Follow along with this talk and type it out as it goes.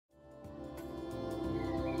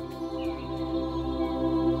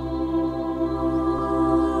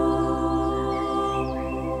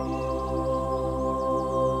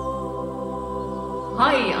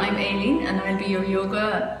be your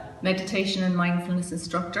yoga, meditation and mindfulness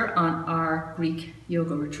instructor on our Greek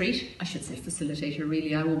yoga retreat. I should say facilitator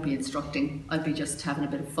really, I won't be instructing, I'll be just having a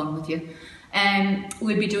bit of fun with you.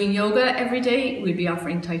 We'll be doing yoga every day, we'll be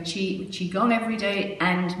offering Tai Chi, Qigong every day,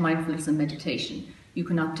 and mindfulness and meditation. You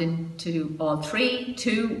can opt in to do all 3,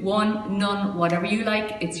 2, 1, none, whatever you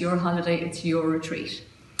like. It's your holiday, it's your retreat.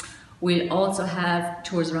 We'll also have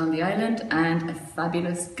tours around the island and a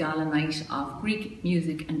fabulous gala night of Greek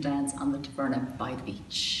music and dance on the taverna by the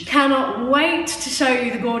beach. Cannot wait to show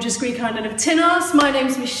you the gorgeous Greek island of Tinos. My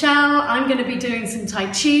name's Michelle. I'm going to be doing some Tai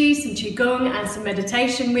Chi, some Qigong and some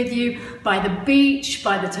meditation with you by the beach,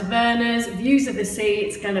 by the tavernas, views of the sea.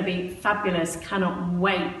 It's going to be fabulous. Cannot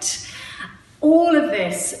wait. All of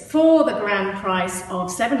this for the grand price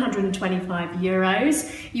of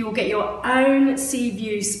 €725. You will get your own sea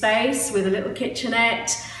view space with a little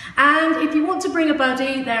kitchenette. And if you want to bring a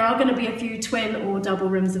buddy, there are going to be a few twin or double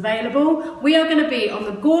rooms available. We are going to be on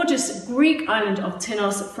the gorgeous Greek island of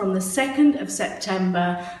Tinos from the 2nd of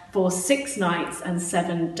September for 6 nights and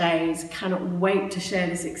 7 days. Cannot wait to share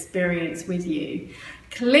this experience with you.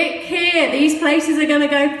 Click here. These places are going to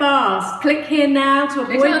go fast. Click here now to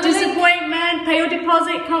avoid disappointment. Pay your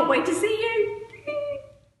deposit. Can't wait to see you.